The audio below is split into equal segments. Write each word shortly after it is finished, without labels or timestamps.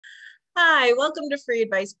Hi, welcome to Free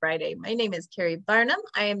Advice Friday. My name is Keri Barnum.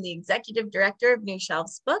 I am the Executive Director of New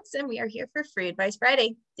Shelves Books, and we are here for Free Advice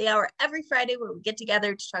Friday, the hour every Friday where we get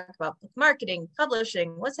together to talk about book marketing,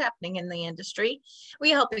 publishing, what's happening in the industry. We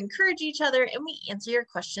help encourage each other, and we answer your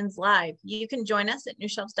questions live. You can join us at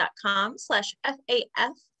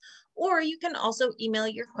newshelves.com/FAF, or you can also email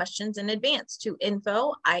your questions in advance to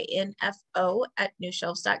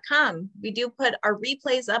info@newshelves.com. We do put our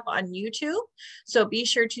replays up on YouTube, so be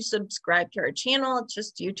sure to subscribe to our channel. It's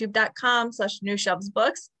just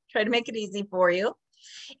youtube.com/newshelvesbooks. Try to make it easy for you.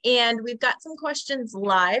 And we've got some questions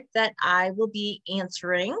live that I will be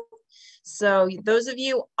answering. So those of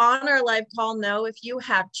you on our live call know if you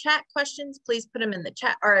have chat questions, please put them in the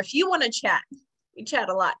chat, or if you want to chat, we chat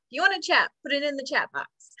a lot. If you want to chat, put it in the chat box.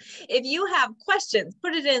 If you have questions,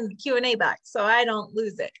 put it in the Q&A box so I don't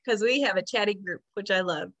lose it, because we have a chatty group, which I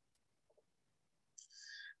love.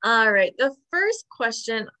 All right, the first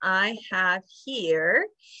question I have here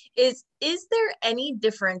is there any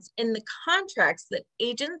difference in the contracts that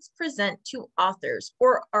agents present to authors,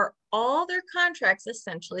 or are all their contracts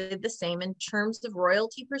essentially the same in terms of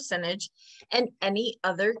royalty percentage and any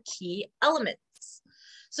other key elements?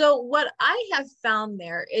 So what I have found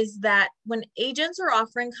there is that when agents are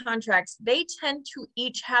offering contracts, they tend to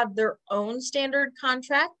each have their own standard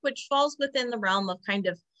contract, which falls within the realm of kind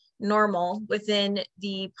of normal within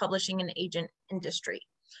the publishing and agent industry.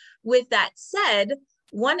 With that said,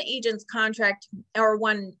 one agent's contract or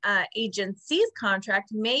one agency's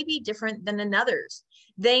contract may be different than another's.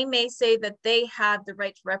 They may say that they have the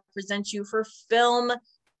right to represent you for film,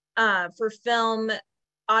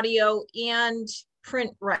 audio, and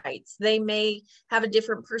print rights. They may have a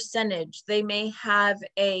different percentage. They may have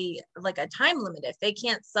a time limit. If they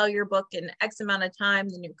can't sell your book in X amount of time,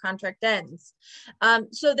 the new contract ends.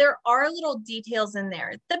 So there are little details in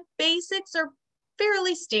there. The basics are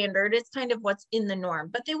fairly standard. It's kind of what's in the norm,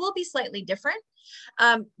 but they will be slightly different.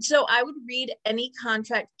 So I would read any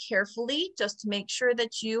contract carefully just to make sure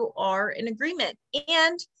that you are in agreement.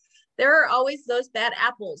 And there are always those bad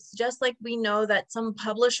apples, just like we know that some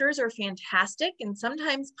publishers are fantastic and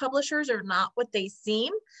sometimes publishers are not what they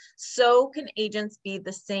seem. So can agents be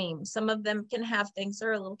the same. Some of them can have things that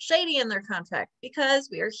are a little shady in their contract because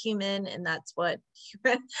we are human, and that's what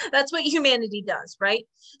humanity does, right?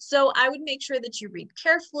 So I would make sure that you read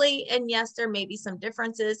carefully, and yes, there may be some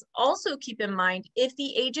differences. Also keep in mind, if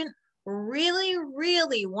the agent really,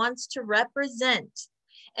 really wants to represent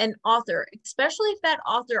an author, especially if that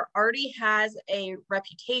author already has a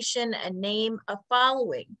reputation, a name, a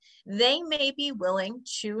following, they may be willing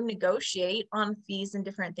to negotiate on fees and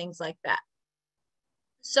different things like that.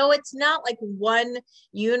 So it's not like one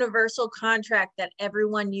universal contract that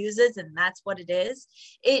everyone uses and that's what it is.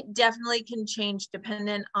 It definitely can change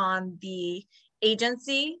depending on the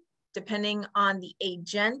agency, depending on the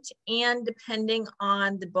agent, and depending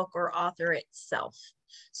on the book or author itself.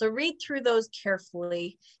 So read through those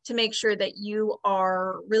carefully to make sure that you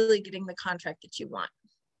are really getting the contract that you want.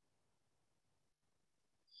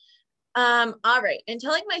 All right, in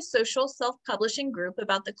telling my social self-publishing group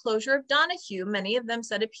about the closure of Donahue, many of them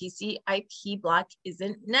said a PCIP block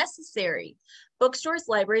isn't necessary. Bookstores,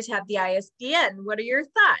 libraries have the ISBN. What are your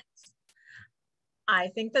thoughts? I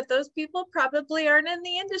think that those people probably aren't in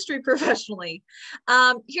the industry professionally.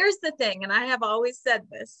 Here's the thing, and I have always said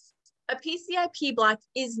this. A PCIP block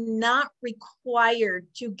is not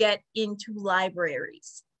required to get into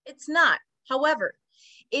libraries. It's not. However,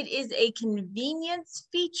 it is a convenience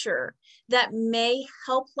feature that may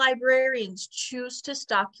help librarians choose to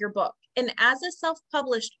stock your book. And as a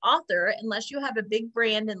self-published author, unless you have a big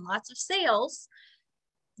brand and lots of sales,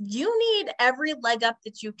 you need every leg up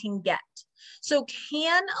that you can get. So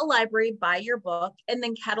can a library buy your book and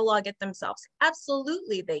then catalog it themselves?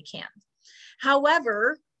 Absolutely, they can.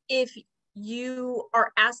 However, if you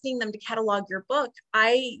are asking them to catalog your book,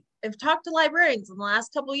 I have talked to librarians in the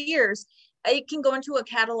last couple of years, it can go into a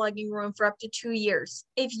cataloging room for up to 2 years.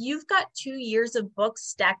 If you've got 2 years of books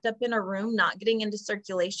stacked up in a room, not getting into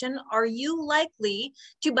circulation, are you likely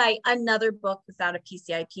to buy another book without a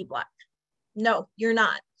PCIP block? No, you're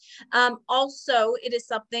not. Also, it is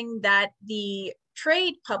something that the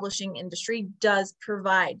trade publishing industry does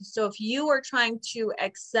provide. So if you are trying to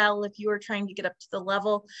excel, if you are trying to get up to the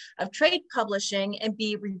level of trade publishing and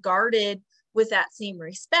be regarded with that same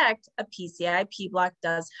respect, a PCIP block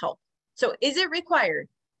does help. So is it required?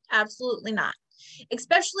 Absolutely not.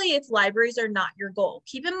 Especially if libraries are not your goal.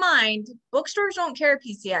 Keep in mind, bookstores don't care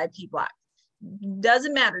PCIP block.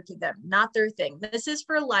 Doesn't matter to them, not their thing. This is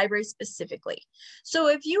for libraries specifically. So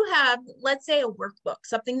if you have, let's say, a workbook,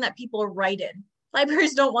 something that people write in,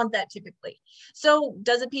 Libraries don't want that typically. So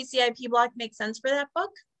does a PCIP block make sense for that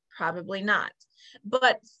book? Probably not.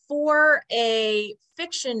 But for a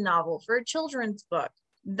fiction novel, for a children's book,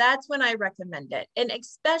 that's when I recommend it. And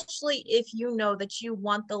especially if you know that you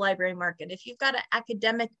want the library market. If you've got an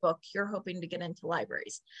academic book you're hoping to get into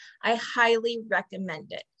libraries, I highly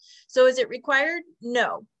recommend it. So is it required?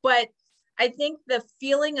 No, but I think the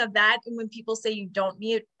feeling of that, and when people say you don't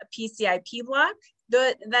need a PCIP block,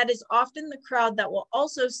 that is often the crowd that will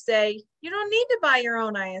also say, you don't need to buy your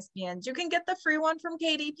own ISBNs. You can get the free one from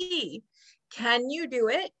KDP. Can you do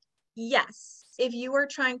it? Yes. If you are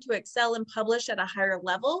trying to excel and publish at a higher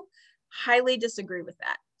level, highly disagree with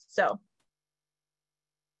that. So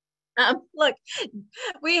look,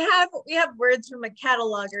 we have words from a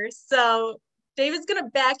cataloger. So David's going to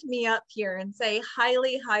back me up here and say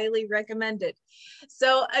highly, highly recommended.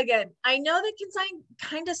 So again, I know that can sound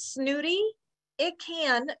kind of snooty. It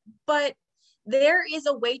can, but there is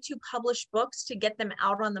a way to publish books to get them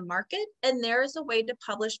out on the market. And there is a way to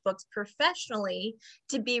publish books professionally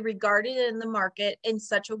to be regarded in the market in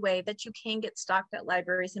such a way that you can get stocked at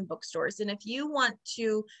libraries and bookstores. And if you want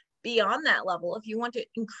to be on that level, if you want to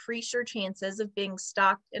increase your chances of being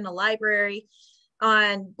stocked in a library,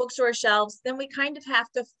 on bookstore shelves, then we kind of have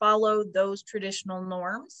to follow those traditional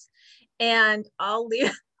norms. And I'll leave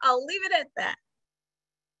it at that.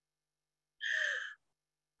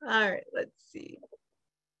 All right, let's see.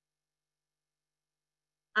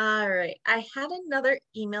 All right, I had another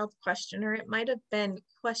emailed question, or it might have been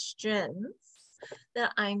questions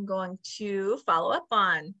that I'm going to follow up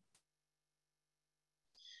on.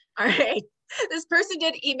 All right, this person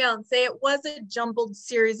did email and say it was a jumbled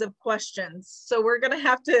series of questions. So we're gonna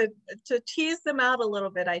have to tease them out a little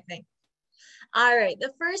bit, I think. All right,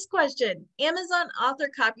 the first question, Amazon author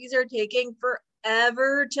copies are taking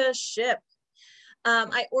forever to ship.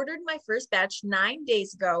 I ordered my first batch 9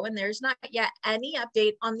 days ago and there's not yet any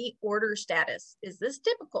update on the order status. Is this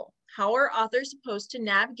typical? How are authors supposed to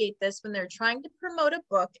navigate this when they're trying to promote a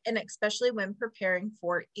book and especially when preparing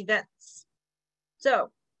for events?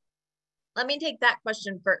 So let me take that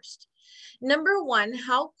question first. Number one,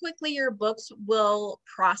 how quickly your books will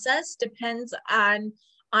process depends on,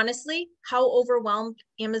 honestly, how overwhelmed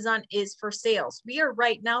Amazon is for sales. We are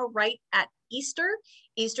right now right at Easter.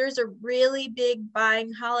 Easter is a really big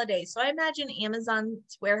buying holiday. So I imagine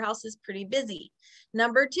Amazon's warehouse is pretty busy.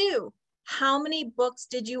 Number two, how many books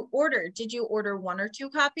did you order? Did you order 1 or 2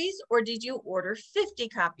 copies or did you order 50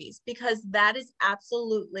 copies? Because that is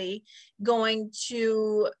absolutely going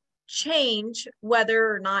to change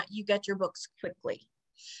whether or not you get your books quickly.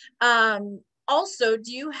 Also,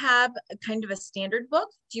 do you have a kind of a standard book?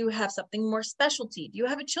 Do you have something more specialty? Do you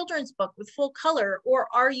have a children's book with full color? Or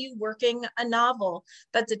are you working a novel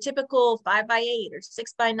that's a typical 5x8 or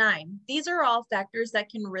 6x9? These are all factors that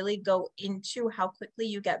can really go into how quickly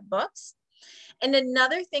you get books. And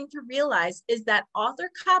another thing to realize is that author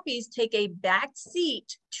copies take a back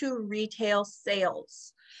seat to retail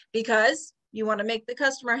sales because you want to make the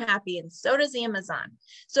customer happy, and so does Amazon.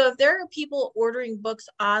 So if there are people ordering books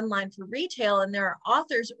online for retail and there are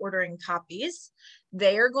authors ordering copies,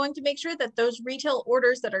 they are going to make sure that those retail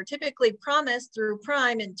orders that are typically promised through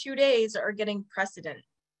Prime in 2 days are getting precedent.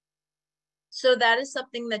 So that is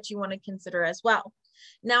something that you want to consider as well.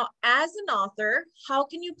 Now, as an author, how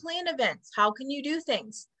can you plan events? How can you do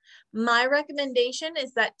things? My recommendation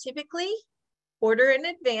is that typically order in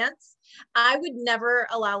advance. I would never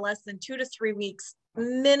allow less than 2 to 3 weeks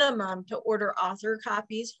minimum to order author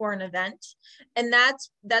copies for an event. And that's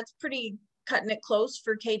pretty cutting it close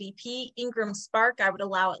for KDP. Ingram Spark, I would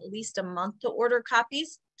allow at least a month to order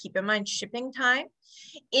copies. Keep in mind shipping time.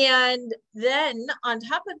 And then on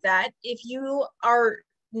top of that, if you are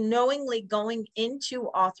knowingly going into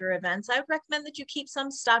author events, I would recommend that you keep some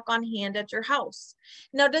stock on hand at your house.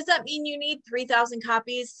 Now, does that mean you need 3,000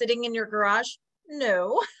 copies sitting in your garage?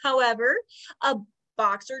 No. However, a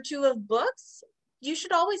box or 2 of books, you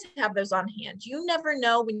should always have those on hand. You never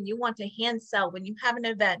know when you want to hand sell, when you have an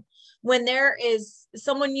event, when there is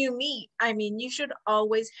someone you meet. I mean, you should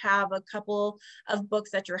always have a couple of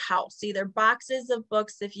books at your house, either boxes of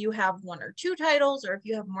books if you have 1 or 2 titles, or if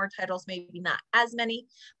you have more titles, maybe not as many,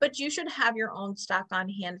 but you should have your own stock on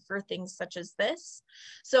hand for things such as this.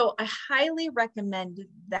 So I highly recommend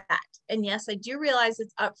that. And yes, I do realize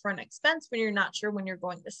it's upfront expense when you're not sure when you're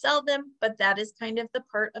going to sell them, but that is kind of the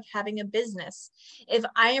part of having a business. If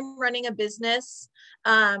I am running a business,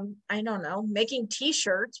 I don't know, making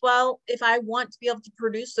t-shirts, well, if I want to be able to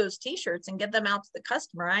produce those t-shirts and get them out to the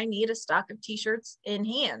customer, I need a stock of t-shirts in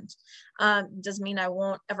hand. Doesn't mean I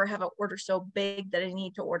won't ever have an order so big that I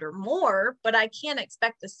need to order more, but I can't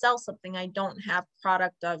expect to sell something I don't have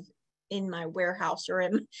product of in my warehouse or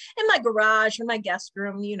in my garage or my guest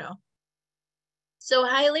room, you know. So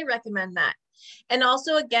highly recommend that. And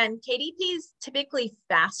also, again, KDP is typically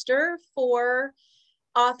faster for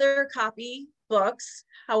author copy books.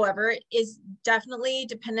 However, is definitely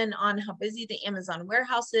dependent on how busy the Amazon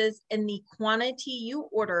warehouse is and the quantity you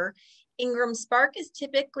order. Ingram Spark is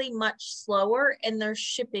typically much slower and their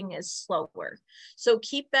shipping is slower. So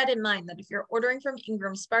keep that in mind, that if you're ordering from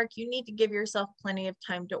Ingram Spark, you need to give yourself plenty of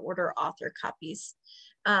time to order author copies.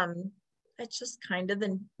 It's just kind of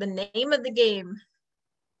the name of the game.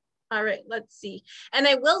 All right, let's see. And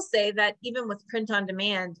I will say that even with print on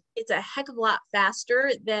demand, it's a heck of a lot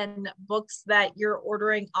faster than books that you're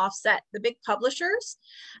ordering offset. The big publishers,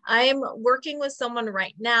 I'm working with someone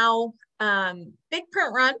right now, big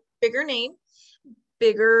print run, bigger name,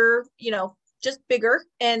 bigger, you know, just bigger,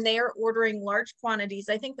 and they are ordering large quantities.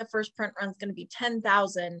 I think the first print run is going to be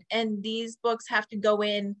 10,000, and these books have to go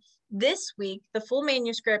in this week. The full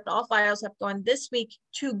manuscript, all files have to go in this week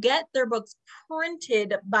to get their books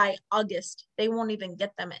printed by August. They won't even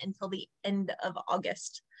get them until the end of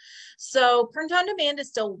August. So print on demand is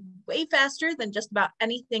still way faster than just about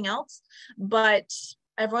anything else, but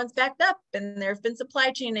everyone's backed up, and there have been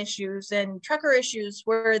supply chain issues and trucker issues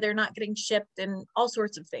where they're not getting shipped and all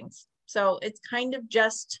sorts of things. So it's kind of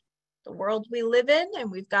just the world we live in,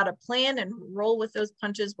 and we've got to plan and roll with those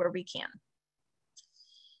punches where we can.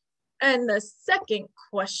 And the second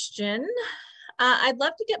question, I'd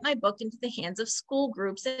love to get my book into the hands of school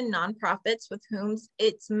groups and nonprofits with whom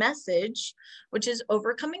its message, which is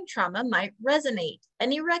overcoming trauma, might resonate.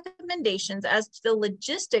 Any recommendations as to the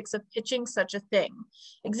logistics of pitching such a thing?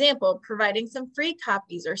 Example, providing some free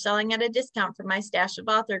copies or selling at a discount for my stash of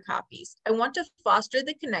author copies. I want to foster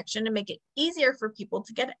the connection and make it easier for people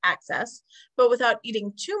to get access, but without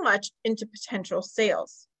eating too much into potential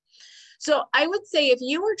sales. So I would say if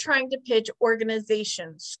you were trying to pitch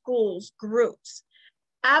organizations, schools, groups,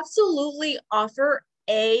 absolutely offer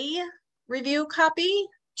a review copy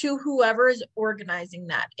to whoever is organizing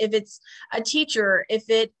that. If it's a teacher,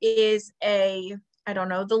 if it is I don't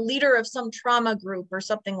know, the leader of some trauma group or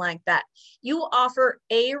something like that, you offer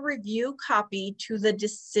a review copy to the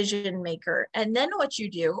decision maker. And then what you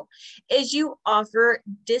do is you offer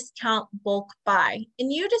discount bulk buy,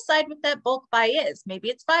 and you decide what that bulk buy is. Maybe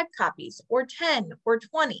it's 5 copies or 10 or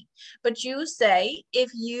 20, but you say,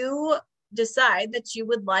 if you decide that you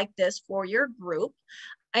would like this for your group,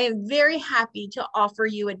 I am very happy to offer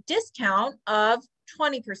you a discount of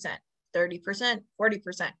 20%, 30%,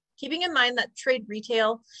 40%. Keeping in mind that trade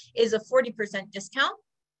retail is a 40% discount.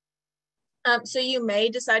 So you may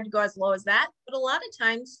decide to go as low as that, but a lot of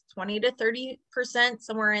times 20 to 30%,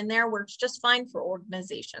 somewhere in there, works just fine for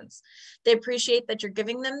organizations. They appreciate that you're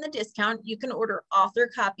giving them the discount. You can order author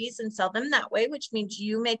copies and sell them that way, which means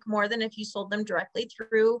you make more than if you sold them directly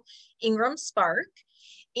through Ingram Spark.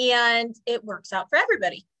 And it works out for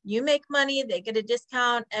everybody. You make money, they get a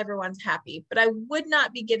discount, everyone's happy. But I would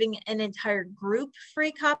not be giving an entire group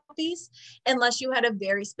free copies unless you had a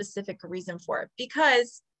very specific reason for it.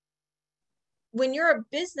 Because when you're a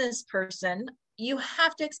business person, you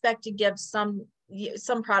have to expect to give some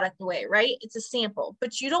product away, right? It's a sample,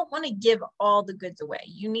 but you don't want to give all the goods away.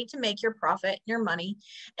 You need to make your profit, your money.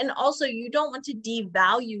 And also you don't want to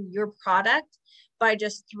devalue your product by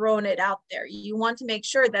just throwing it out there. You want to make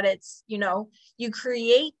sure that it's, you know, you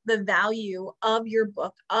create the value of your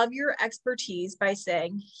book, of your expertise by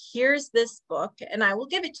saying, here's this book and I will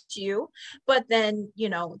give it to you, but then, you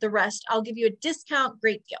know, the rest, I'll give you a discount,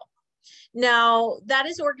 great deal. Now that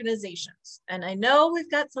is organizations. And I know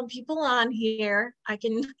we've got some people on here. I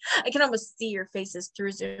can almost see your faces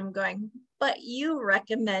through Zoom going, but you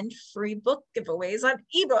recommend free book giveaways on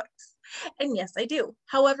eBooks. And yes, I do.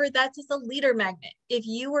 However, that's as a leader magnet. If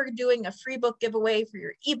you were doing a free book giveaway for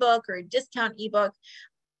your ebook or a discount ebook,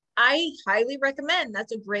 I highly recommend.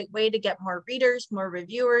 That's a great way to get more readers, more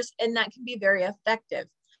reviewers, and that can be very effective.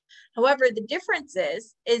 However, the difference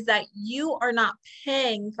is that you are not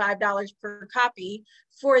paying $5 per copy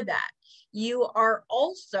for that. You are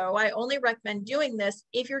also, I only recommend doing this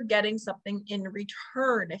if you're getting something in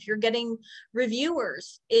return, if you're getting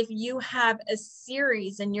reviewers, if you have a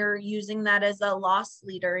series and you're using that as a loss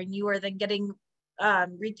leader and you are then getting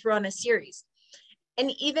read through on a series.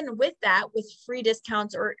 And even with that, with free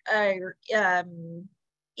discounts or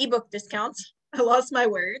ebook discounts, I lost my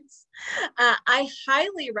words. I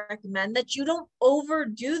highly recommend that you don't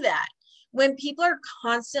overdo that. When people are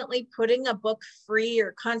constantly putting a book free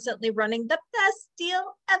or constantly running the best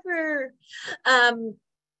deal ever,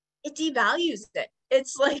 it devalues it.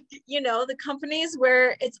 It's like, the companies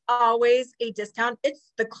where it's always a discount,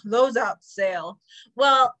 it's the closeout sale.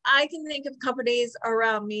 Well, I can think of companies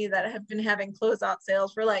around me that have been having closeout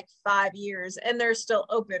sales for like 5 years and they're still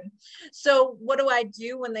open. So what do I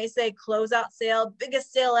do when they say closeout sale,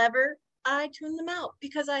 biggest sale ever? I tune them out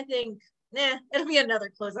because I think, it'll be another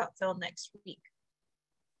closeout sale next week.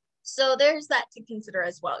 So there's that to consider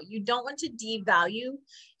as well. You don't want to devalue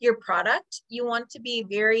your product. You want to be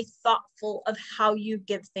very thoughtful of how you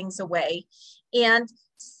give things away and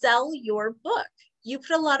sell your book. You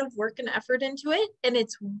put a lot of work and effort into it, and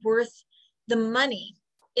it's worth the money.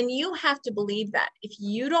 And you have to believe that. If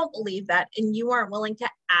you don't believe that and you aren't willing to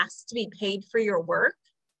ask to be paid for your work,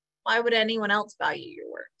 why would anyone else value your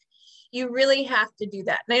work? You really have to do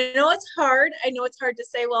that. And I know it's hard. I know it's hard to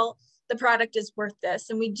say, well, the product is worth this.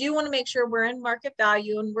 And we do want to make sure we're in market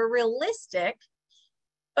value and we're realistic.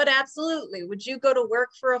 But absolutely, would you go to work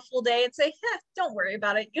for a full day and say, don't worry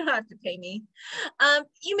about it, you don't have to pay me?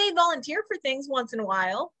 You may volunteer for things once in a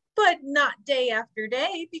while, but not day after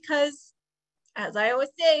day, because as I always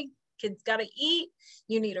say, kids got to eat,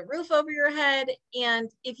 you need a roof over your head. And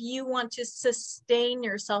if you want to sustain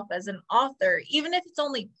yourself as an author, even if it's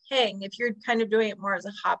only paying, if you're kind of doing it more as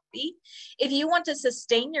a hobby, if you want to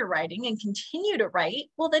sustain your writing and continue to write,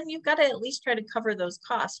 well, then you've got to at least try to cover those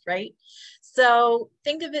costs, right? So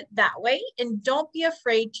think of it that way, and don't be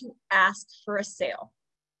afraid to ask for a sale.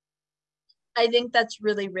 I think that's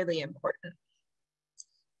really, really important.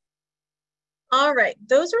 All right,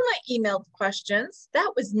 those are my emailed questions.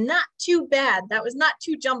 That was not too bad. That was not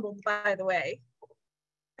too jumbled, by the way.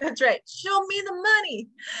 That's right. Show me the money.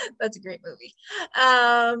 That's a great movie.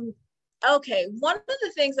 Okay, one of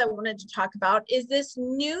the things I wanted to talk about is this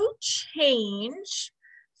new change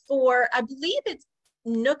for, I believe it's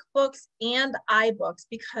Nook Books and iBooks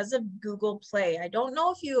because of Google Play. I don't know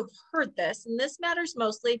if you have heard this, and this matters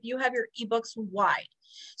mostly if you have your ebooks wide.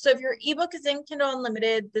 So if your ebook is in Kindle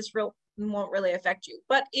Unlimited, this won't really affect you.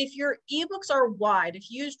 But if your ebooks are wide,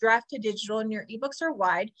 if you use draft to digital and your ebooks are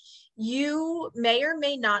wide, you may or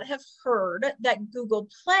may not have heard that Google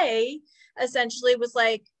Play essentially was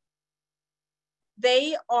like,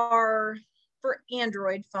 they are for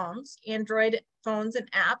Android phones and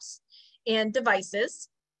apps and devices.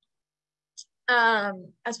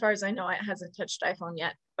 As far as I know, it hasn't touched iPhone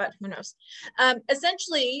yet, but who knows?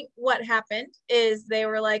 Essentially, what happened is they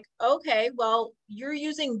were like, okay, well, you're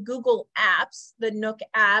using Google Apps, the Nook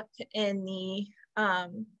app, and they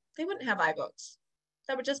wouldn't have iBooks.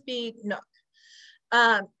 That would just be Nook.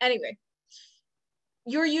 Anyway,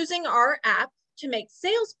 you're using our app to make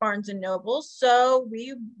sales, Barnes and Noble, so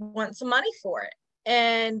we want some money for it.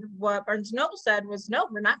 And what Barnes & Noble said was, no,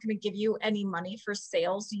 we're not going to give you any money for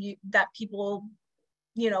sales that people,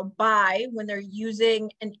 buy when they're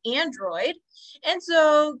using an Android. And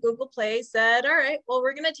so Google Play said, all right, well,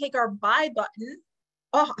 we're going to take our buy button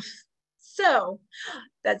off. So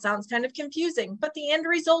that sounds kind of confusing, but the end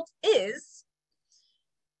result is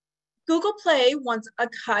Google Play wants a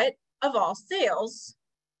cut of all sales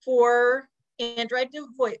for Android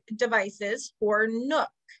devices for Nook.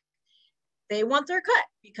 They want their cut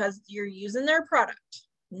because you're using their product.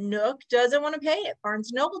 Nook doesn't want to pay it.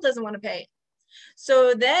 Barnes & Noble doesn't want to pay it.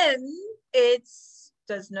 So then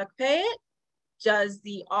does Nook pay it? Does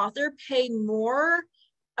the author pay more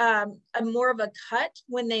of a cut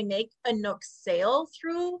when they make a Nook sale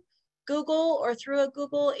through Google or through a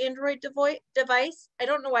Google Android device? I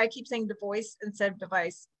don't know why I keep saying device instead of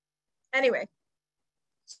device. Anyway,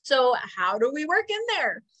 so how do we work in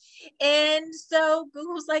there? And so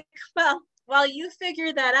Google's like, well, while you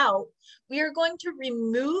figure that out, we are going to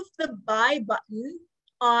remove the buy button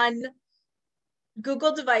on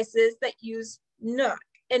Google devices that use Nook.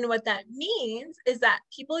 And what that means is that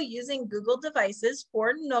people using Google devices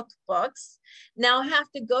for Nook books now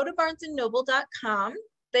have to go to barnesandnoble.com.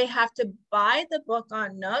 They have to buy the book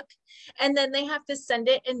on Nook, and then they have to send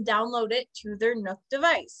it and download it to their Nook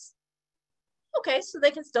device. Okay, so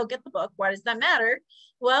they can still get the book. Why does that matter?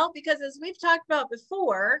 Well, because as we've talked about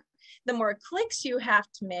before, the more clicks you have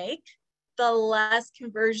to make, the less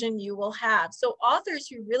conversion you will have. So authors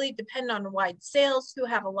who really depend on wide sales, who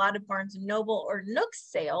have a lot of Barnes & Noble or Nook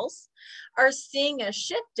sales, are seeing a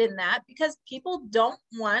shift in that because people don't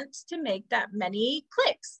want to make that many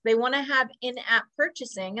clicks. They want to have in-app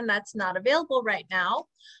purchasing, and that's not available right now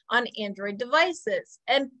on Android devices.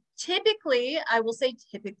 And typically, I will say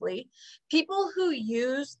typically, people who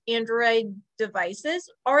use Android devices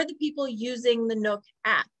are the people using the Nook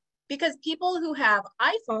app, because people who have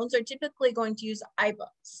iPhones are typically going to use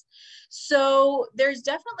iBooks. So there's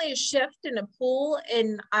definitely a shift and a pull,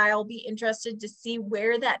 and I'll be interested to see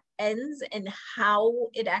where that ends and how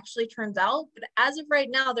it actually turns out. But as of right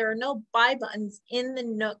now, there are no buy buttons in the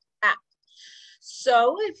Nook app.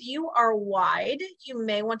 So if you are wide, you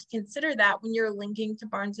may want to consider that when you're linking to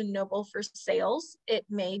Barnes & Noble for sales. It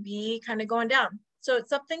may be kind of going down. So it's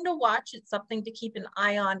something to watch. It's something to keep an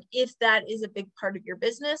eye on if that is a big part of your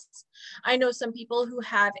business. I know some people who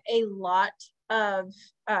have a lot of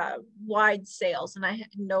wide sales, and I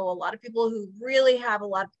know a lot of people who really have a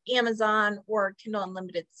lot of Amazon or Kindle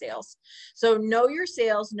Unlimited sales. So know your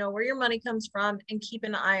sales, know where your money comes from, and keep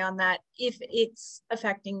an eye on that if it's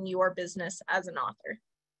affecting your business as an author.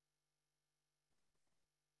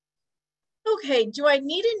 Okay, do I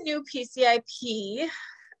need a new PCIP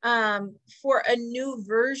for a new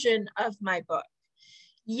version of my book?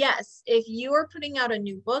 Yes, if you are putting out a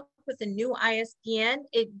new book with a new ISBN,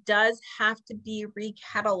 it does have to be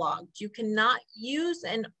recatalogued. You cannot use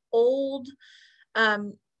an old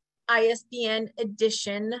ISBN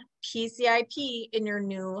edition PCIP in your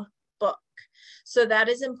new book. So that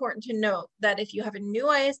is important to note, that if you have a new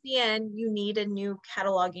ISBN, you need a new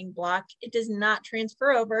cataloging block. It does not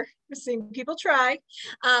transfer over. I've seen people try,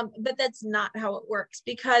 but that's not how it works,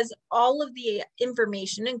 because all of the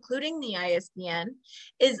information, including the ISBN,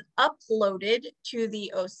 is uploaded to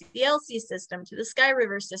the OCLC system, to the Sky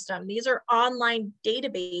River system. These are online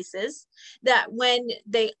databases that when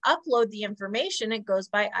they upload the information, it goes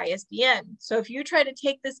by ISBN. So if you try to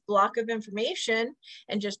take this block of information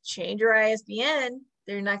and just change your ISBN,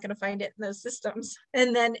 they're not going to find it in those systems.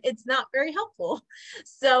 And then it's not very helpful.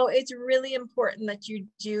 So it's really important that you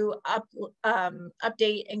do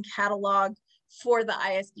update and catalog for the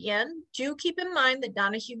ISBN. Do keep in mind that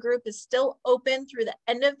Donahue Group is still open through the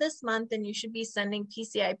end of this month, and you should be sending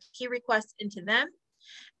PCIP requests into them.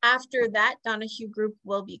 After that, Donahue Group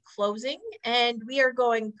will be closing, and we are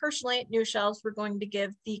going, personally at New Shelves, we're going to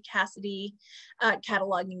give the Cassidy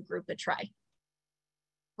cataloging group a try.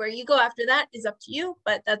 Where you go after that is up to you,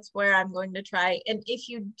 but that's where I'm going to try. And if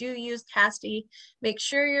you do use Cassidy, make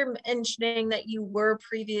sure you're mentioning that you were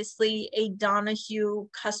previously a Donahue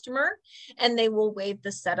customer, and they will waive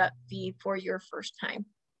the setup fee for your first time,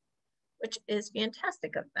 which is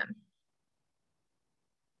fantastic of them.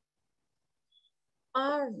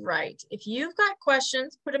 All right, if you've got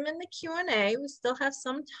questions, put them in the Q&A. We still have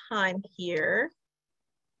some time here.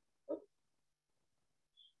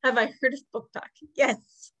 Have I heard of Book Talk?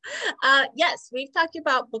 Yes. Yes, we've talked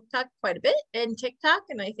about Book Talk quite a bit in TikTok,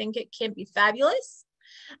 and I think it can be fabulous.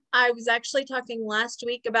 I was actually talking last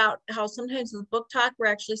week about how sometimes with Book Talk, we're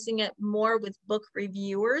actually seeing it more with book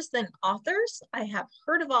reviewers than authors. I have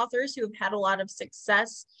heard of authors who have had a lot of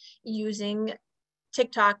success using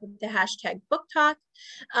TikTok with the hashtag Book Talk.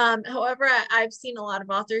 However, I've seen a lot of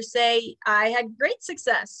authors say I had great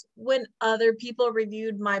success when other people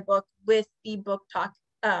reviewed my book with the Book Talk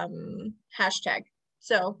hashtag.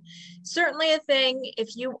 So certainly a thing.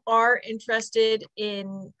 If you are interested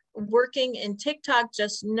in working in TikTok,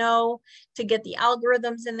 just know to get the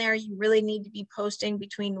algorithms in there, you really need to be posting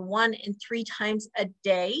between 1 and 3 times a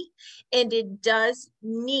day. And it does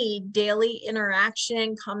need daily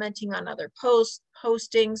interaction, commenting on other posts,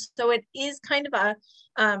 postings. So it is kind of a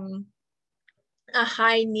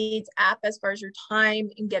high needs app as far as your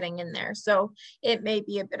time and getting in there. So it may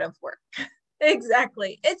be a bit of work.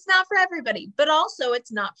 Exactly. It's not for everybody, but also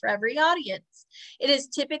it's not for every audience. It is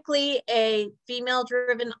typically a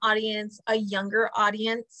female-driven audience, a younger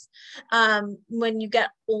audience. When you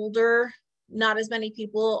get older, not as many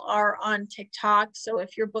people are on TikTok. So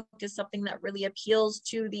if your book is something that really appeals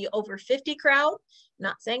to the over 50 crowd,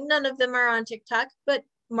 not saying none of them are on TikTok, but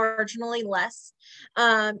marginally less.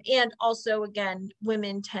 And also, again,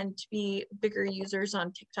 women tend to be bigger users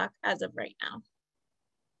on TikTok as of right now.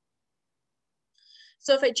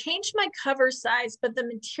 So if I change my cover size, but the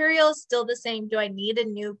material is still the same, do I need a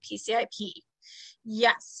new PCIP?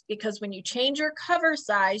 Yes, because when you change your cover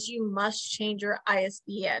size, you must change your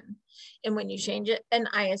ISBN. And when you change it an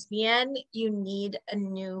ISBN, you need a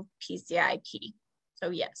new PCIP. So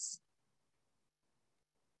yes.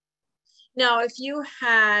 Now, if you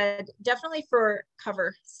had, definitely for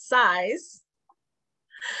cover size,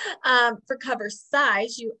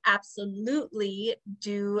 you absolutely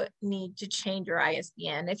do need to change your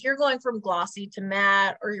ISBN. If you're going from glossy to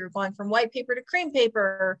matte, or you're going from white paper to cream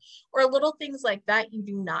paper, or little things like that, you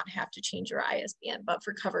do not have to change your ISBN, but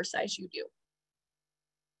for cover size, you do.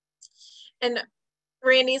 And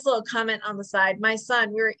Randy's little comment on the side. My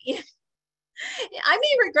son, I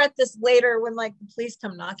may regret this later when like the police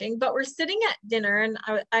come knocking, but we're sitting at dinner and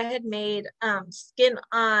I had made skin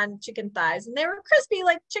on chicken thighs and they were crispy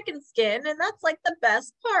like chicken skin. And that's like the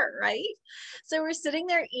best part, right? So we're sitting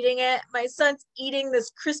there eating it. My son's eating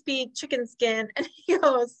this crispy chicken skin and he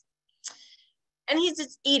goes, and he's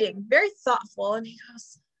just eating, very thoughtful. And he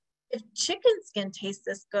goes, if chicken skin tastes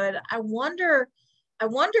this good, I wonder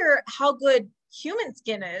how good human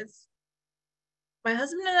skin is. My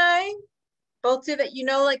husband and I both do that,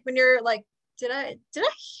 like when you're like, did I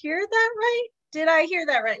hear that right? Did I hear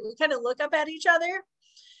that right? We kind of look up at each other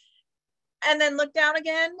and then look down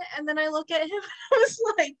again. And then I look at him and I was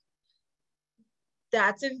like,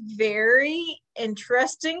 that's a very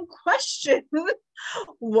interesting question.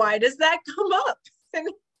 Why does that come up? And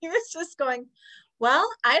he was just going, well,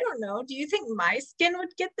 I don't know. Do you think my skin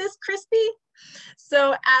would get this crispy?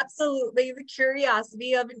 So absolutely the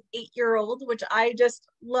curiosity of an 8-year-old, which I just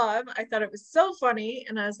love. I thought it was so funny.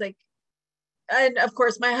 And I was like, and of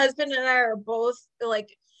course, my husband and I are both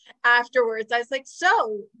like, afterwards, I was like,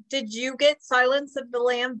 so did you get Silence of the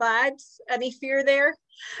Lamb vibes? Any fear there?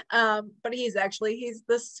 But he's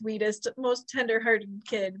the sweetest, most tender-hearted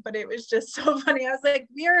kid. But it was just so funny. I was like,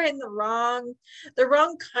 we are in the wrong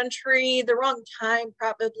country, the wrong time,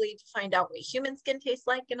 probably, to find out what human skin tastes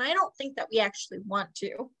like. And I don't think that we actually want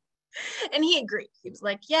to. And he agreed. He was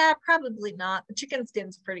like, yeah, probably not. The chicken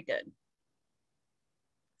skin's pretty good.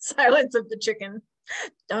 Silence of the chicken.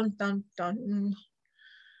 Dun, dun, dun.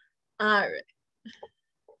 All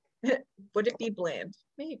right. Would it be bland?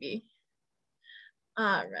 Maybe.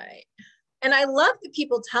 All right. And I love the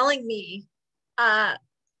people telling me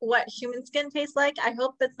what human skin tastes like. I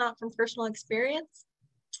hope that's not from personal experience.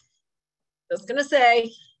 Just gonna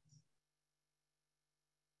say.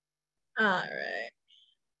 All right.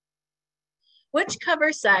 Which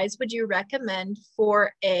cover size would you recommend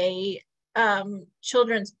for a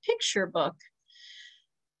children's picture book?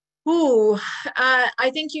 Ooh,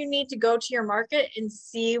 I think you need to go to your market and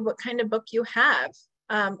see what kind of book you have.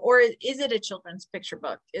 Or is it a children's picture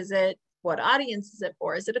book? Is it, what audience is it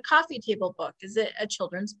for? Is it a coffee table book? Is it a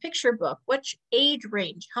children's picture book? Which age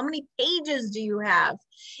range? How many pages do you have?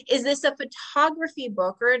 Is this a photography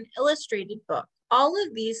book or an illustrated book? All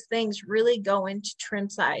of these things really go into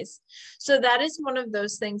trend size. So that is one of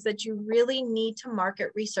those things that you really need to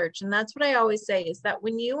market research. And that's what I always say, is that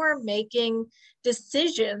when you are making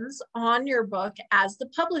decisions on your book as the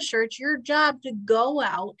publisher, it's your job to go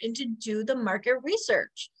out and to do the market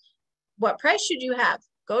research. What price should you have?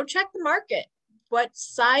 Go check the market. What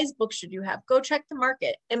size book should you have? Go check the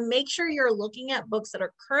market and make sure you're looking at books that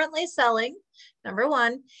are currently selling, number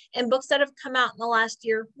one, and books that have come out in the last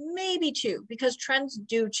year, maybe two, because trends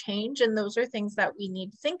do change. And those are things that we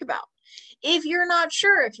need to think about. If you're not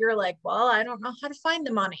sure, if you're like, well, I don't know how to find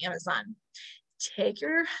them on Amazon, take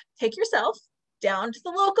yourself down to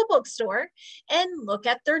the local bookstore and look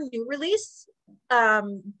at their new release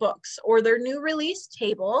books or their new release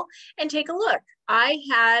table and take a look. I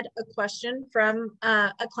had a question from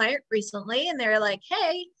a client recently, and they're like,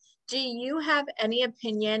 hey, do you have any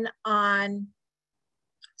opinion on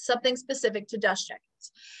something specific to dust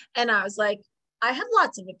jackets? And I was like, I have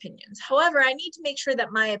lots of opinions. However, I need to make sure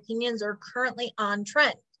that my opinions are currently on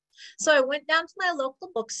trend. So I went down to my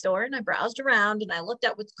local bookstore and I browsed around and I looked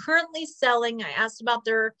at what's currently selling. I asked about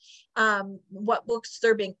their what books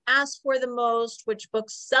they're being asked for the most, which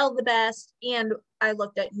books sell the best, and I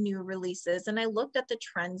looked at new releases and I looked at the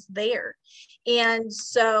trends there. And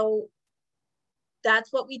so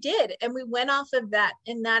that's what we did. And we went off of that.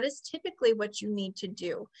 And that is typically what you need to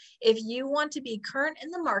do. If you want to be current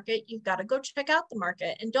in the market, you've got to go check out the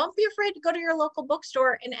market. And don't be afraid to go to your local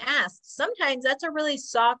bookstore and ask. Sometimes that's a really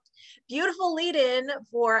soft, beautiful lead in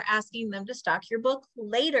for asking them to stock your book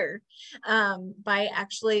later, by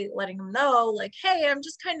actually letting them know, like, hey, I'm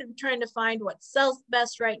just kind of trying to find what sells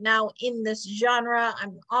best right now in this genre. I'm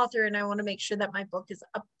an author and I want to make sure that my book is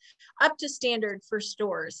up to standard for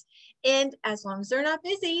stores. And as long as they're not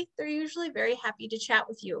busy, they're usually very happy to chat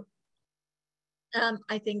with you.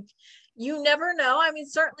 I think you never know. I mean,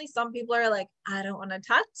 certainly some people are like, I don't want to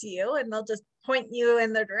talk to you, and they'll just point you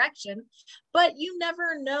in their direction. But you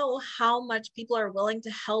never know how much people are willing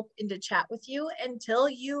to help and to chat with you until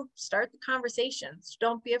you start the conversations.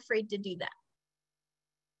 Don't be afraid to do that.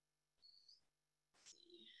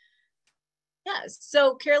 Yes.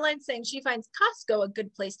 So Caroline's saying she finds Costco a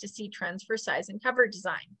good place to see trends for size and cover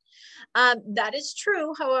design. That is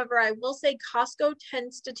true. However, I will say Costco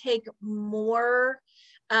tends to take more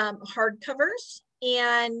hardcovers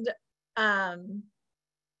and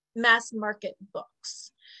mass market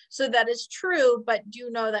books. So that is true, but do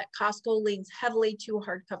know that Costco leans heavily to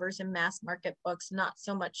hardcovers and mass market books, not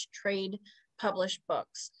so much trade published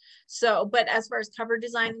books. So, but as far as cover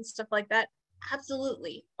design and stuff like that,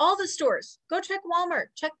 absolutely. All the stores, go check Walmart,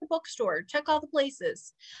 check the bookstore, check all the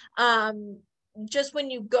places. Just when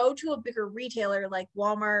you go to a bigger retailer like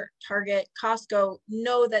Walmart, Target, Costco,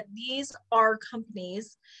 know that these are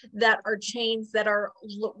companies that are chains that are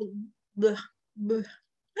that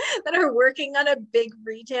are working on a big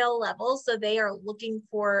retail level. So they are looking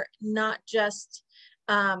for not just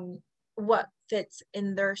what fits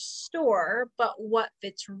in their store, but what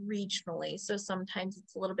fits regionally. So sometimes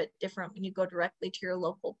it's a little bit different when you go directly to your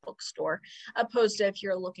local bookstore, opposed to if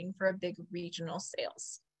you're looking for a big regional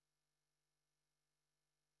sales.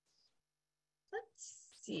 Let's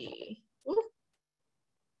see. Ooh.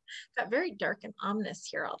 Got very dark and ominous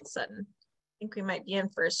here all of a sudden. I think we might be in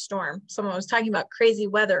for a storm. Someone was talking about crazy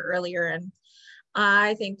weather earlier, and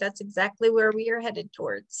I think that's exactly where we are headed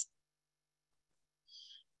towards.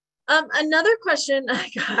 Another question I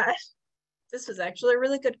got, this was actually a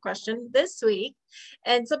really good question this week,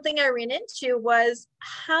 and something I ran into was,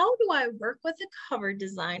 how do I work with a cover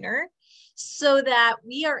designer so that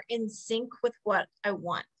we are in sync with what I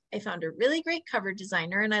want? I found a really great cover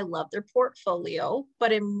designer and I love their portfolio,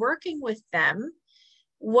 but in working with them,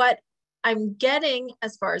 what I'm getting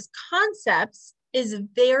as far as concepts is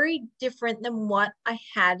very different than what I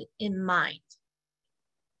had in mind.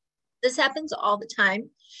 This happens all the time.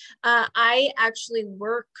 I actually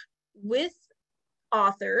work with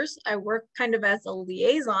authors. I work kind of as a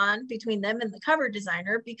liaison between them and the cover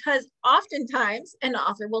designer, because oftentimes an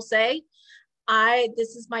author will say,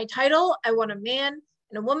 this is my title. I want a man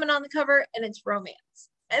and a woman on the cover and it's romance.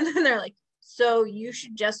 And then they're like, so you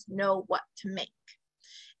should just know what to make.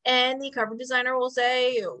 And the cover designer will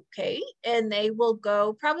say, okay. And they will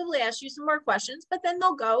go probably ask you some more questions, but then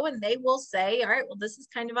they'll go and they will say, all right, well, this is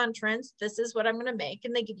kind of on trends. This is what I'm going to make.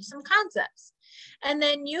 And they give you some concepts. And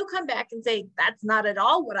then you come back and say, that's not at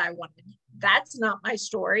all what I wanted. That's not my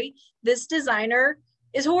story. This designer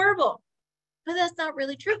is horrible. But that's not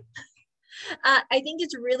really true. I think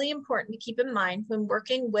it's really important to keep in mind when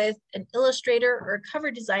working with an illustrator or a cover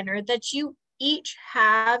designer that you each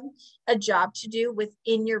have a job to do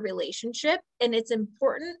within your relationship. And it's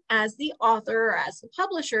important as the author or as the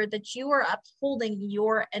publisher that you are upholding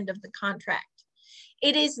your end of the contract.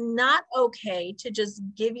 It is not okay to just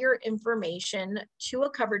give your information to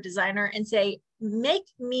a cover designer and say, make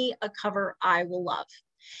me a cover I will love.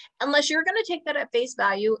 Unless you're going to take that at face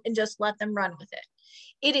value and just let them run with it.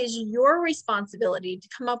 It is your responsibility to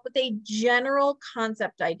come up with a general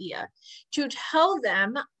concept idea, to tell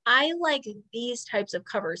them, I like these types of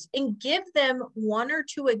covers, and give them one or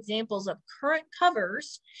two examples of current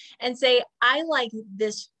covers and say, I like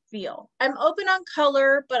this feel. I'm open on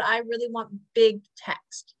color, but I really want big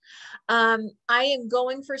text. I am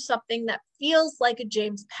going for something that feels like a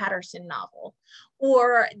James Patterson novel,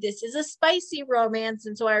 or this is a spicy romance,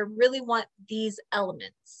 and so I really want these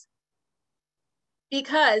elements.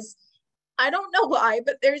 Because I don't know why,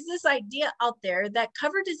 but there's this idea out there that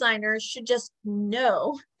cover designers should just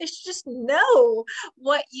know, they should just know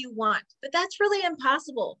what you want. But that's really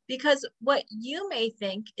impossible, because what you may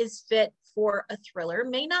think is fit for a thriller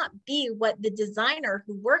may not be what the designer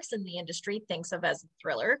who works in the industry thinks of as a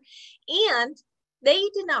thriller. And they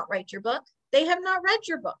did not write your book. They have not read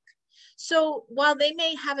your book. So while they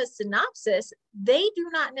may have a synopsis, they do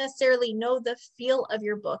not necessarily know the feel of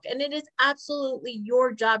your book. And it is absolutely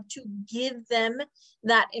your job to give them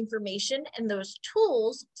that information and those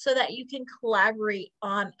tools so that you can collaborate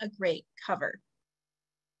on a great cover.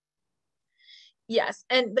 Yes,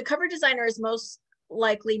 and the cover designer is most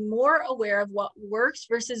likely more aware of what works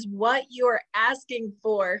versus what you're asking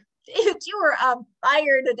for. You were on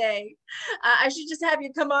fire today. I should just have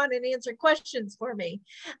you come on and answer questions for me.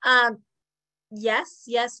 Yes,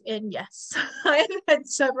 yes, and yes. I've had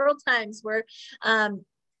several times where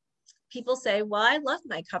people say, well, I love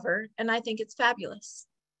my cover and I think it's fabulous.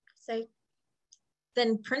 I say,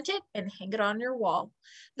 then print it and hang it on your wall.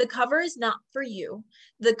 The cover is not for you.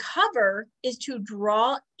 The cover is to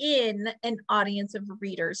draw in an audience of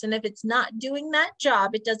readers. And if it's not doing that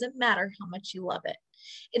job, it doesn't matter how much you love it.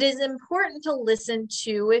 It is important to listen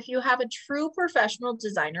to, if you have a true professional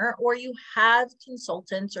designer or you have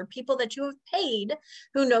consultants or people that you have paid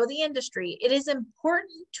who know the industry, it is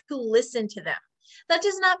important to listen to them. That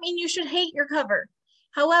does not mean you should hate your cover.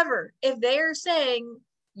 However, if they are saying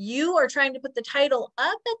you are trying to put the title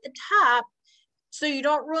up at the top so you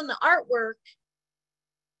don't ruin the artwork,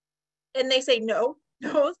 and they say, no,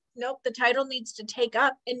 no, nope, the title needs to take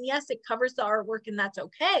up, and yes, it covers the artwork and that's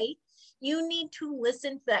okay. You need to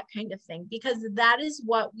listen to that kind of thing because that is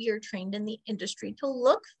what we are trained in the industry to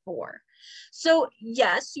look for. So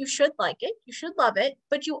yes, you should like it, you should love it,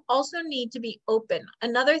 but you also need to be open.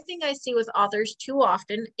 Another thing I see with authors too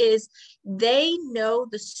often is they know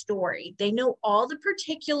the story. They know all the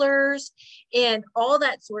particulars and all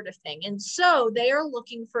that sort of thing. And so they are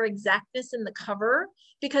looking for exactness in the cover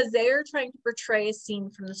because they are trying to portray a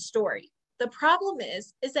scene from the story. The problem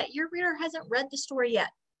is that your reader hasn't read the story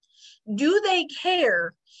yet. Do they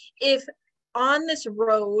care if on this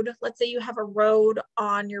road, let's say you have a road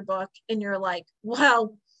on your book and you're like,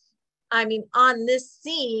 well, I mean, on this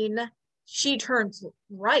scene, she turns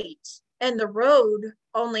right and the road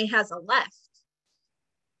only has a left.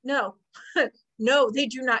 No, no, they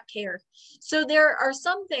do not care. So there are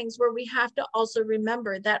some things where we have to also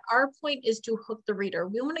remember that our point is to hook the reader.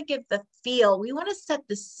 We want to give the feel. We want to set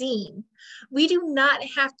the scene. We do not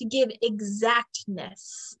have to give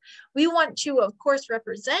exactness. We want to, of course,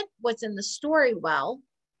 represent what's in the story well,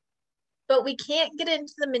 but we can't get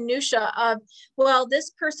into the minutia of, well, this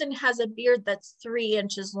person has a beard that's 3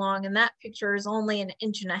 inches long and that picture is only 1.5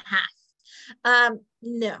 inches.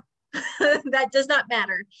 No. That does not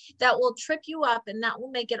matter. That will trip you up and that will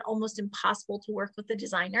make it almost impossible to work with the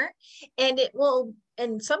designer. And it will,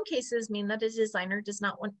 in some cases, mean that a designer does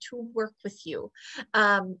not want to work with you.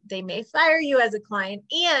 They may fire you as a client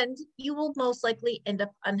and you will most likely end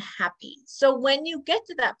up unhappy. So when you get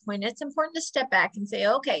to that point, it's important to step back and say,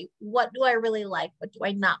 okay, what do I really like? What do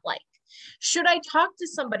I not like? Should I talk to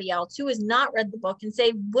somebody else who has not read the book and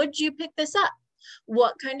say, would you pick this up?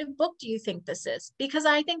 What kind of book do you think this is? Because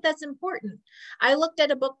I think that's important. I looked at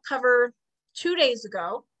a book cover 2 days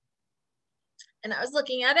ago and I was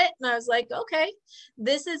looking at it and I was like, okay,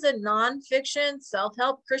 this is a nonfiction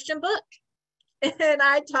self-help Christian book. And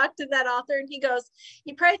I talked to that author and he goes,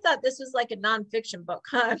 you probably thought this was like a nonfiction book,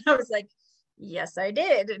 huh? And I was like, yes, I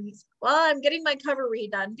did. And he's, well, I'm getting my cover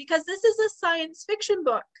redone because this is a science fiction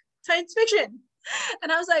book, science fiction.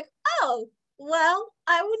 And I was like, oh, well,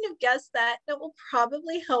 I wouldn't have guessed that. It will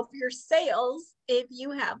probably help your sales if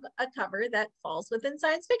you have a cover that falls within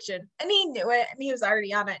science fiction. And he knew it and he was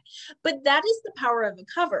already on it. But that is the power of a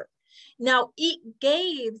cover. Now, it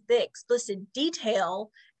gave the explicit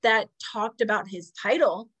detail that talked about his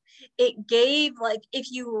title. It gave, like,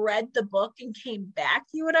 if you read the book and came back,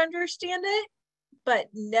 you would understand it. But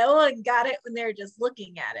no one got it when they were just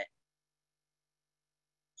looking at it.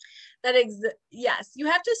 Yes, you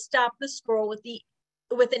have to stop the scroll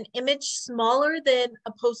with an image smaller than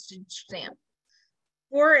a postage stamp.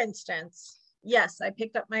 For instance, yes, I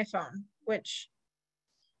picked up my phone, which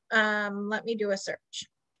let me do a search.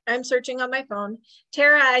 I'm searching on my phone.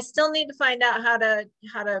 Tara, I still need to find out how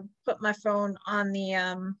to put my phone on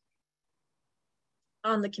the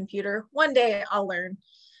computer. One day I'll learn.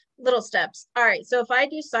 Little steps. All right, so if I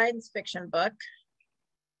do science fiction book,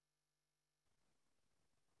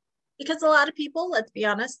 because a lot of people, let's be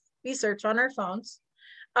honest, we search on our phones.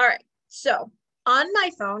 All right, so on my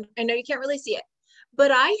phone, I know you can't really see it, but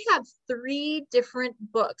I have 3 different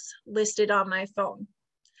books listed on my phone.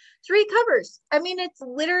 3 covers. I mean, it's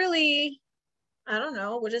literally, I don't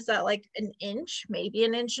know, what is that, like 1 inch, maybe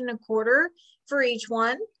 1.25 inches for each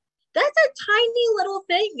one. That's a tiny little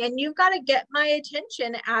thing, and you've got to get my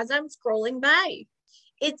attention as I'm scrolling by.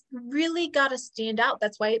 It's really got to stand out.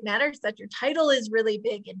 That's why it matters that your title is really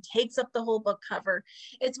big and takes up the whole book cover.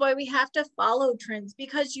 It's why we have to follow trends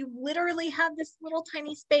because you literally have this little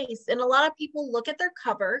tiny space. And a lot of people look at their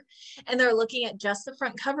cover and they're looking at just the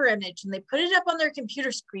front cover image and they put it up on their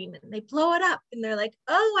computer screen and they blow it up and they're like,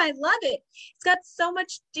 oh, I love it. It's got so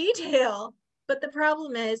much detail. But the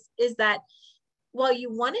problem is that while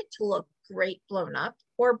you want it to look great blown up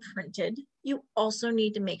or printed, you also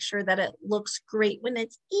need to make sure that it looks great when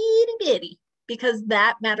it's itty bitty, because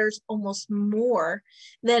that matters almost more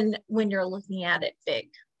than when you're looking at it big.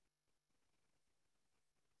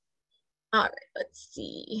 All right, let's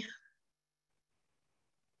see.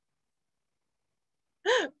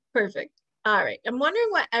 Perfect. All right, I'm wondering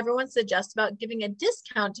what everyone suggests about giving a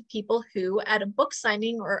discount to people who at a book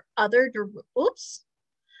signing or other, oops,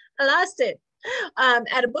 I lost it.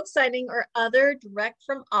 At a book signing or other direct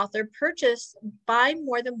from author purchase, buy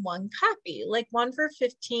more than 1 copy, like 1 for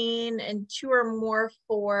 15 and 2 or more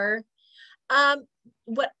for.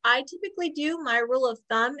 What I typically do, my rule of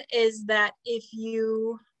thumb is that if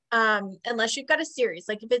you, unless you've got a series,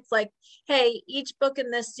 like if it's like, hey, each book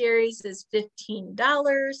in this series is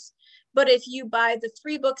 $15, but if you buy the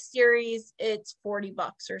 3-book series, it's $40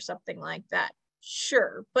 or something like that.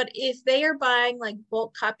 sure. But if they are buying like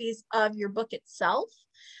bulk copies of your book itself,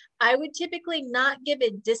 I would typically not give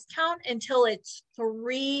a discount until it's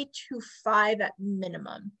 3 to 5 at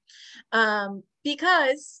minimum.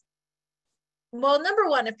 Because, well, number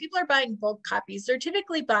one, if people are buying bulk copies, they're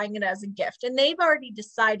typically buying it as a gift and they've already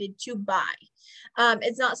decided to buy.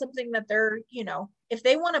 It's not something that they're, you know, if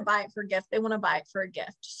they want to buy it for a gift, they want to buy it for a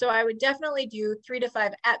gift. So I would definitely do 3 to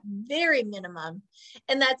 5 at very minimum.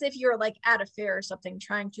 And that's if you're like at a fair or something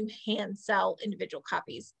trying to hand sell individual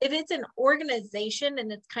copies. If it's an organization and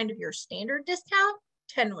it's kind of your standard discount,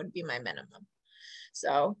 10 would be my minimum.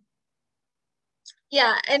 So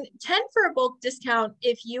yeah, and 10 for a bulk discount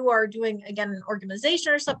if you are doing, again, an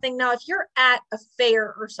organization or something. Now, if you're at a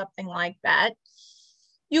fair or something like that,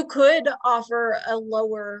 you could offer a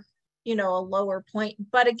lower, you know, a lower point.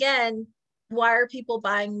 But again, why are people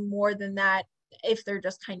buying more than that if they're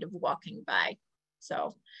just kind of walking by?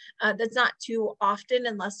 So that's not too often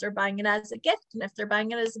unless they're buying it as a gift. And if they're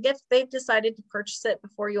buying it as a gift, they've decided to purchase it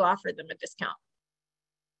before you offer them a discount.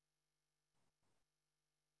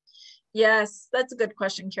 Yes, that's a good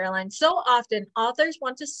question, Caroline. So often authors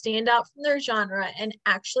want to stand out from their genre, and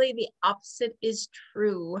actually the opposite is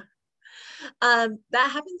true. That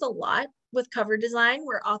happens a lot with cover design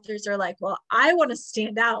where authors are like, well, I want to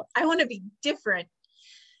stand out. I want to be different.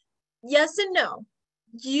 Yes and no.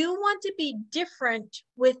 You want to be different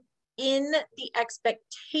within the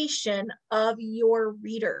expectation of your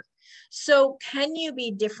reader. So can you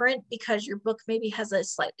be different because your book maybe has a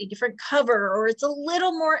slightly different cover or it's a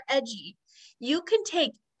little more edgy? You can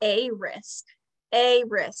take a risk,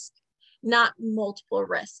 not multiple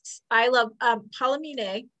risks. I love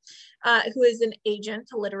Palamine, who is an agent,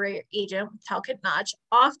 a literary agent with Talcott Notch,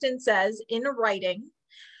 often says in writing,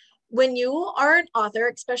 when you are an author,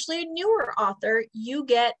 especially a newer author, you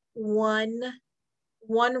get one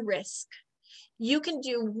risk. You can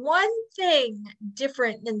do one thing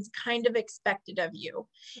different than kind of expected of you.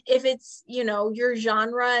 If it's, you know, your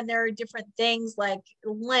genre and there are different things like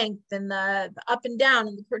length and the up and down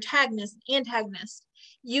and the protagonist, antagonist,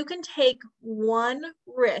 you can take one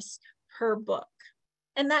risk per book,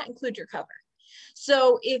 and that includes your cover.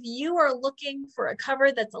 So if you are looking for a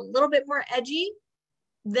cover that's a little bit more edgy,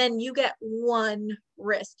 then you get one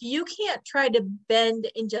risk. You can't try to bend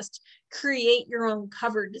and just create your own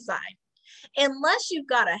cover design. Unless you've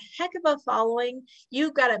got a heck of a following,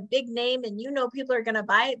 you've got a big name and you know people are going to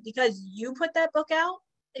buy it because you put that book out.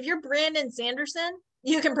 If you're Brandon Sanderson,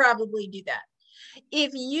 you can probably do that.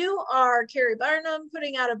 If you are Keri Barnum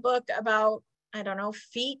putting out a book about, I don't know,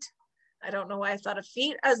 feet, I don't know why I thought of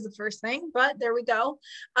feet as the first thing, but there we go.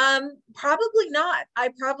 Probably not. I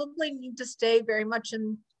probably need to stay very much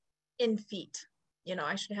in feet. You know,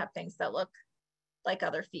 I should have things that look like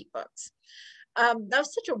other feet books. That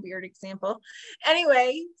was such a weird example.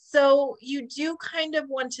 Anyway, so you do kind of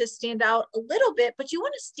want to stand out a little bit, but you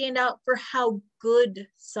want to stand out for how good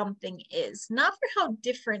something is, not for how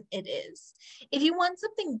different it is. If you want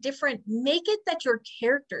something different, make it that your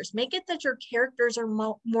characters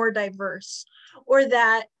are more diverse, or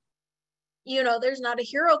that, you know, there's not a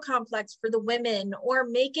hero complex for the women, or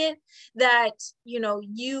make it that, you know,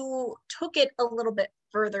 you took it a little bit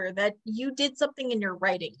further, that you did something in your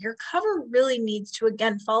writing. Your cover really needs to,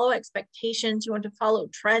 again, follow expectations. You want to follow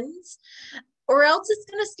trends, or else it's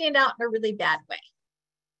going to stand out in a really bad way.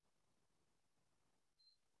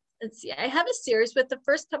 Let's see, I have a series with the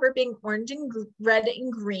first cover being orange and red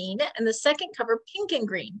and green, and the second cover pink and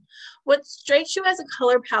green. What strikes you as a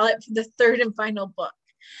color palette for the third and final book?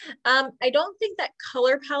 I don't think that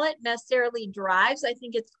color palette necessarily drives. I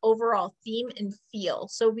think it's overall theme and feel.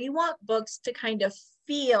 So we want books to kind of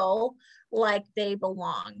feel like they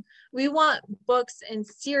belong. We want books and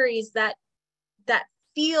series that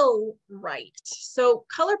feel right. So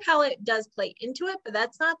color palette does play into it, but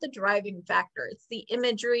that's not the driving factor. It's the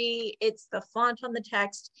imagery, it's the font on the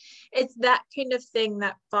text, it's that kind of thing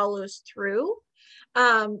that follows through,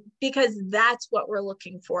 because that's what we're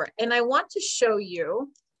looking for. And I want to show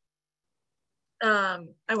you a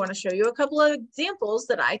couple of examples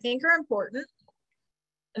that I think are important.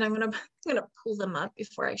 And I'm gonna pull them up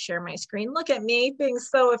before I share my screen. Look at me being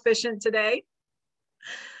so efficient today.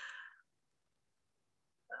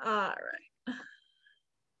 All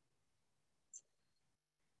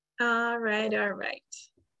right.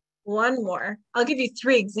 One more. I'll give you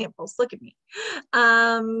 3 examples. Look at me.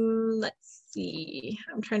 Let's see.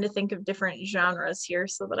 I'm trying to think of different genres here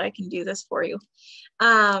so that I can do this for you.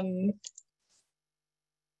 There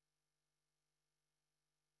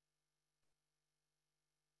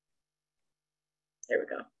we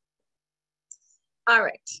go. All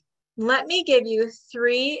right. Let me give you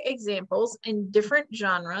 3 examples in different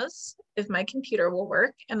genres, if my computer will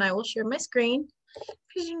work, and I will share my screen,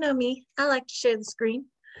 because you know me, I like to share the screen.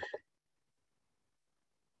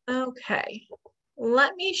 Okay,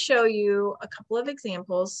 let me show you a couple of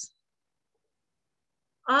examples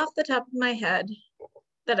off the top of my head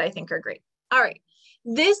that I think are great. All right,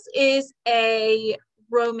 this is a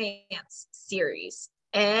romance series.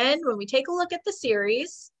 And when we take a look at the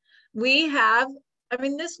series, we have, I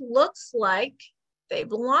mean, this looks like they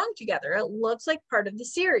belong together. It looks like part of the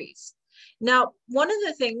series. Now, one of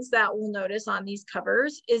the things that we'll notice on these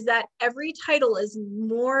covers is that every title is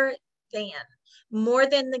more than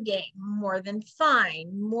the game, more than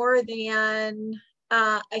fine, more than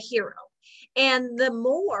a hero. And the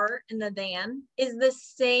more and the than is the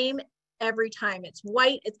same every time. It's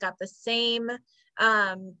white, it's got the same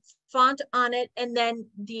font on it. And then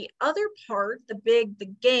the other part,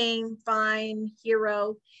 the game, fine,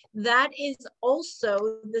 hero, that is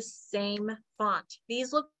also the same font.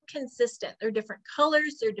 These look consistent. They're different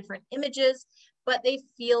colors, they're different images, but they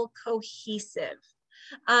feel cohesive.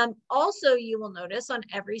 Also, you will notice on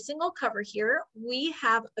every single cover here, we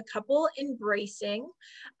have a couple embracing,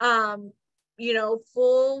 you know,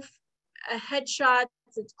 full headshots,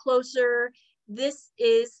 it's closer. This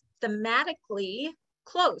is thematically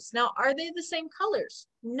close. Now, are they the same colors?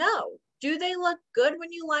 No. Do they look good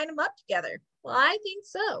when you line them up together? Well, I think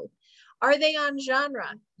so. Are they on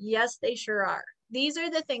genre? Yes, they sure are. These are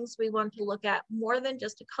the things we want to look at more than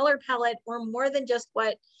just a color palette or more than just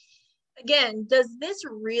what, again, does this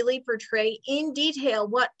really portray in detail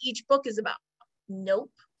what each book is about?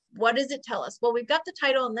 Nope. What does it tell us? Well, we've got the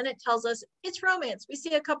title and then it tells us it's romance. We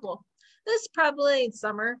see a couple. This probably in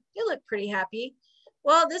summer. They look pretty happy.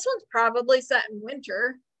 Well, this one's probably set in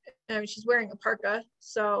winter. I mean, she's wearing a parka,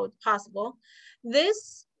 so it's possible.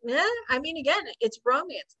 This, yeah, I mean, again, it's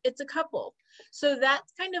romance. It's a couple. So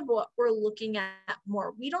that's kind of what we're looking at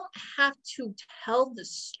more. We don't have to tell the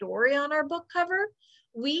story on our book cover.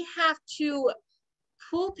 We have to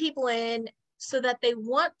pull people in so that they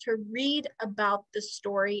want to read about the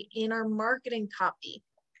story in our marketing copy.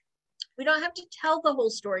 We don't have to tell the whole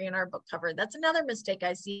story in our book cover. That's another mistake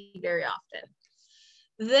I see very often.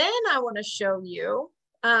 Then I want to show you,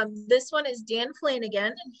 this one is Dan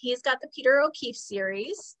Flanagan, and he's got the Peter O'Keefe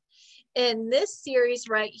series. In this series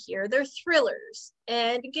right here, they're thrillers.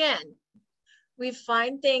 And again, we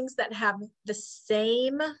find things that have the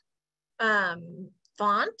same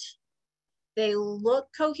font. They look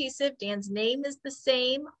cohesive. Dan's name is the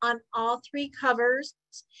same on all 3 covers.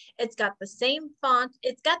 It's got the same font.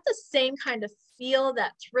 It's got the same kind of feel,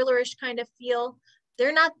 that thrillerish kind of feel.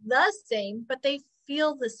 They're not the same, but they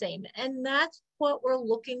feel the same. And that's what we're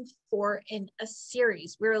looking for in a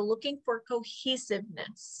series. We're looking for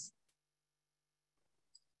cohesiveness.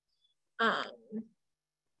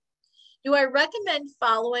 Do I recommend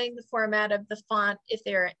following the format of the font if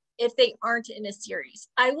they aren't in a series?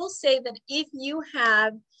 I will say that if you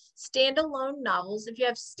have standalone novels, if you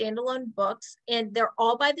have standalone books, and they're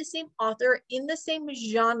all by the same author in the same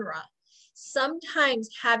genre, sometimes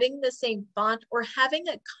having the same font or having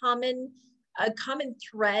a common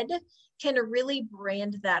thread can really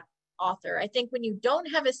brand that author. I think when you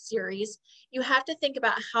don't have a series, you have to think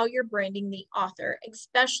about how you're branding the author,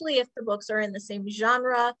 especially if the books are in the same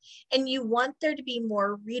genre and you want there to be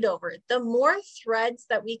more read over. The more threads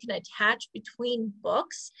that we can attach between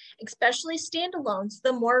books, especially standalones,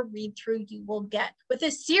 the more read through you will get. With a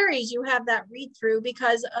series, you have that read through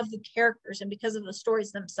because of the characters and because of the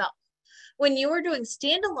stories themselves. When you are doing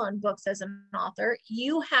standalone books as an author,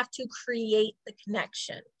 you have to create the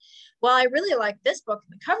connection. Well, I really like this book,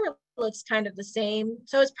 and the cover looks kind of the same,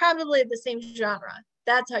 so it's probably the same genre.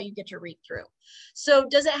 That's how you get your read through. So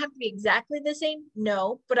does it have to be exactly the same?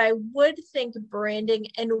 No, but I would think branding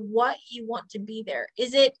and what you want to be there.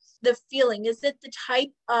 Is it the feeling? Is it the type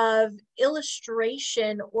of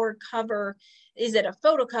illustration or cover? Is it a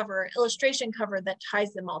photo cover, illustration cover that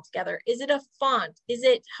ties them all together? Is it a font? Is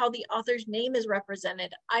it how the author's name is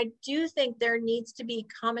represented? I do think there needs to be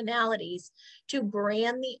commonalities to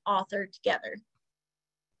brand the author together.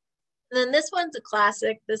 And then this one's a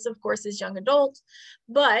classic. This, of course, is young adult,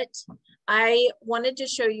 but I wanted to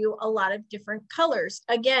show you a lot of different colors.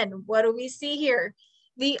 Again, what do we see here?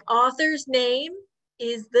 The author's name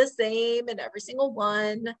is the same in every single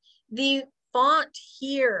one. The font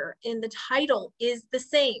here in the title is the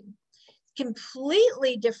same.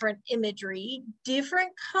 Completely different imagery,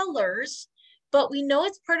 different colors, but we know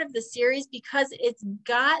it's part of the series because it's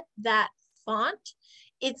got that font.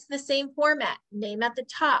 It's the same format, name at the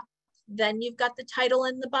top. Then you've got the title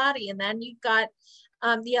in the body, and then you've got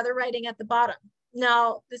the other writing at the bottom.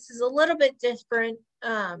 Now, this is a little bit different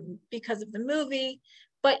because of the movie,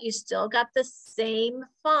 but you still got the same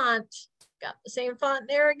font, got the same font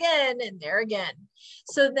there again and there again.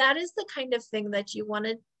 So that is the kind of thing that you want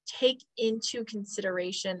to take into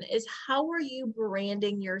consideration is how are you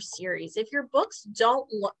branding your series? If your books don't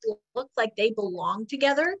look like they belong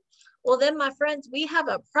together, well then, my friends, we have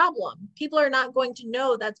a problem. People are not going to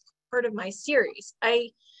know that's part of my series.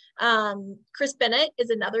 Chris Bennett is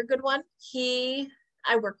another good one.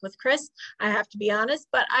 I work with Chris, I have to be honest,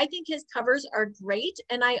 but I think his covers are great.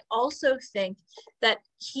 And I also think that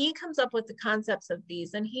he comes up with the concepts of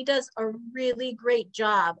these and he does a really great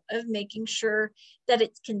job of making sure that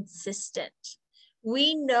it's consistent.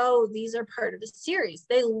 We know these are part of a series.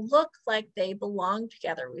 They look like they belong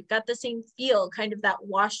together. We've got the same feel, kind of that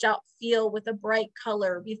washed out feel with a bright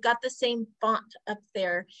color. We've got the same font up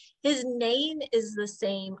there. His name is the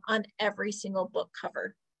same on every single book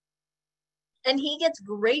cover. And he gets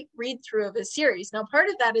great read through of his series. Now, part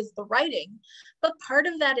of that is the writing, but part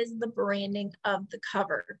of that is the branding of the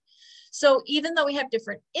cover. So even though we have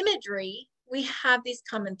different imagery, we have these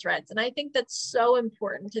common threads. And I think that's so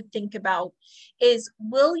important to think about is,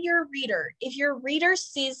 will your reader, if your reader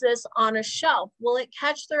sees this on a shelf, will it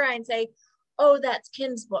catch their eye and say, oh, that's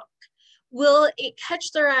Kim's book? Will it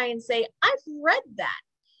catch their eye and say, I've read that?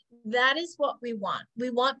 That is what we want. We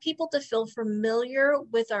want people to feel familiar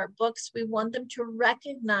with our books. We want them to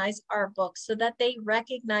recognize our books so that they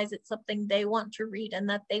recognize it's something they want to read and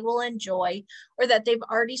that they will enjoy, or that they've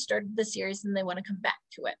already started the series and they want to come back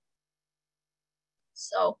to it.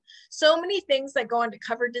 So many things that go into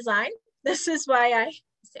cover design. This is why I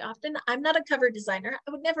say often, I'm not a cover designer.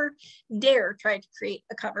 I would never dare try to create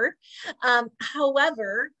a cover.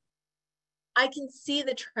 However, I can see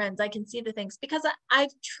the trends, I can see the things because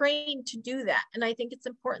I've trained to do that. And I think it's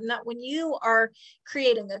important that when you are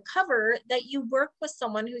creating a cover, that you work with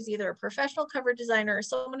someone who's either a professional cover designer or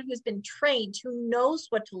someone who's been trained, who knows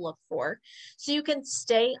what to look for, so you can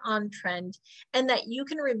stay on trend and that you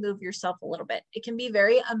can remove yourself a little bit. It can be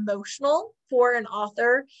very emotional for an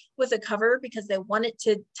author with a cover because they want it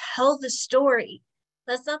to tell the story.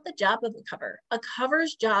 That's not the job of a cover. A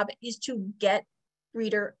cover's job is to get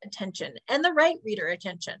reader attention and the right reader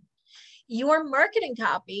attention. Your marketing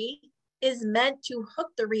copy is meant to hook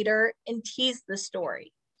the reader and tease the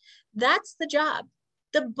story. That's the job.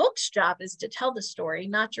 The book's job is to tell the story,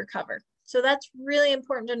 not your cover. So that's really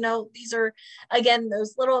important to know. These are, again,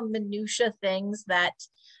 those little minutia things that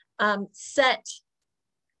set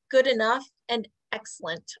good enough and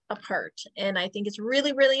excellent apart. And I think it's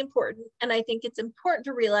really, really important. And I think it's important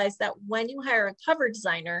to realize that when you hire a cover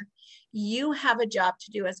designer, you have a job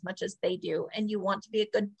to do as much as they do. And you want to be a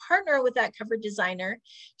good partner with that cover designer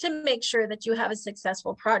to make sure that you have a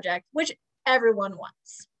successful project, which everyone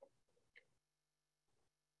wants.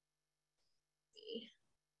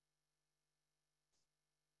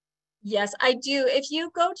 Yes, I do. If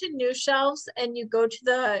you go to New Shelves and you go to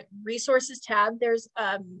the resources tab, there's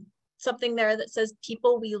something there that says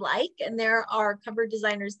people we like, and there are cover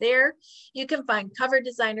designers there. You can find cover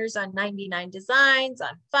designers on 99 Designs,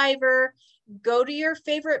 on Fiverr. Go to your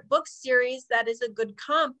favorite book series that is a good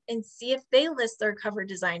comp and see if they list their cover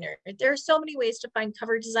designer. There are so many ways to find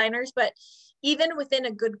cover designers, but even within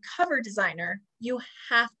a good cover designer, you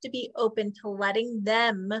have to be open to letting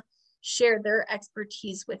them share their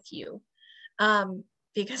expertise with you.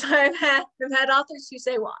 Because I've had authors who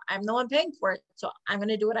say, well, I'm the one paying for it, so I'm going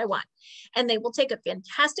to do what I want. And they will take a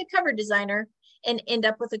fantastic cover designer and end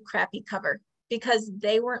up with a crappy cover because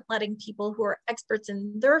they weren't letting people who are experts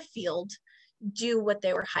in their field do what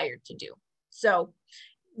they were hired to do. So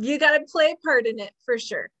you got to play a part in it for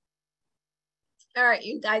sure. All right,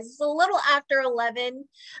 you guys, it's a little after 11.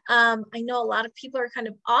 I know a lot of people are kind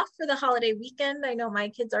of off for the holiday weekend. I know my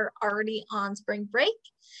kids are already on spring break.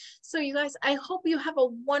 So you guys, I hope you have a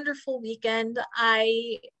wonderful weekend.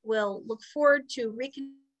 I will look forward to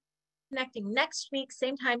reconnecting next week,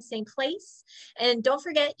 same time, same place. And don't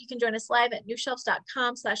forget, you can join us live at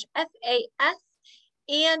newshelves.com/FAS.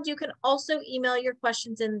 And you can also email your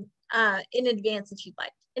questions in advance if you'd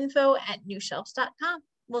like. info@newshelves.com.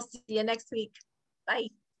 We'll see you next week.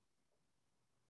 Bye.